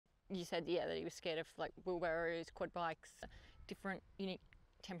you said, yeah, that he was scared of like wheelbarrows, quad bikes, different unique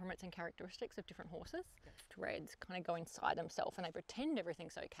temperaments and characteristics of different horses. Reds kind of go inside themselves and they pretend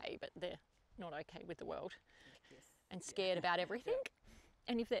everything's okay, but they're not okay with the world and scared about everything.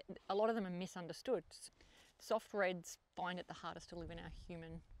 And if a lot of them are misunderstood. Soft reds find it the hardest to live in our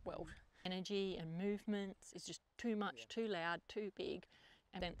human world. Energy and movements is just too much, too loud, too big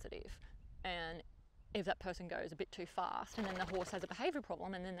and sensitive. And if that person goes a bit too fast, and then the horse has a behaviour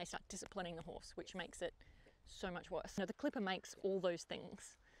problem, and then they start disciplining the horse, which makes it so much worse. Now, the clipper makes all those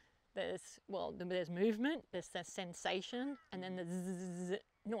things. There's movement, there's the sensation, and then the zzz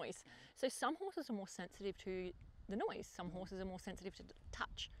noise. So some horses are more sensitive to the noise. Some horses are more sensitive to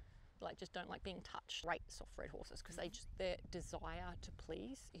touch, like just don't like being touched. Great soft red horses, because their desire to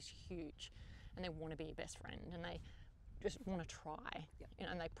please is huge, and they want to be your best friend, and they just want to try,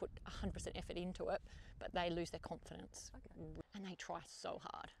 and they put 100% effort into it, but they lose their confidence, and they try so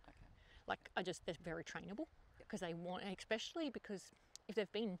hard. Like they're very trainable, because they want, especially because if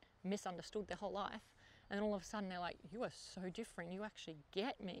they've been misunderstood their whole life, and then all of a sudden they're like, you are so different, you actually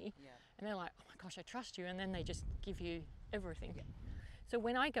get me, and they're like, oh my gosh, I trust you, and then they just give you everything. So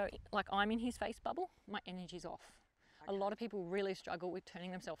when I go, like I'm in his face bubble, my energy's off. A lot of people really struggle with turning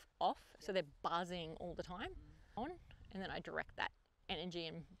themselves off, so they're buzzing all the time on. And then I direct that energy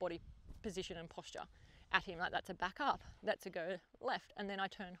and body position and posture at him, like that's a back up, that's a go left, and then I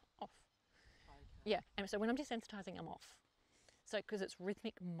turn off. Yeah, and so when I'm desensitizing, I'm off. So because it's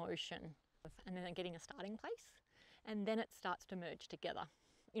rhythmic motion, and then getting a starting place, and then it starts to merge together,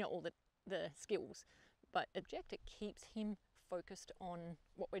 all the skills. But object, it keeps him focused on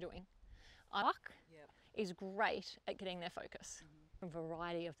what we're doing. Buck is great at getting their focus. A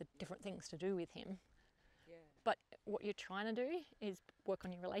variety of the different things to do with him. But what you're trying to do is work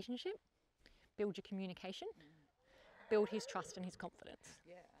on your relationship, build your communication, build his trust and his confidence.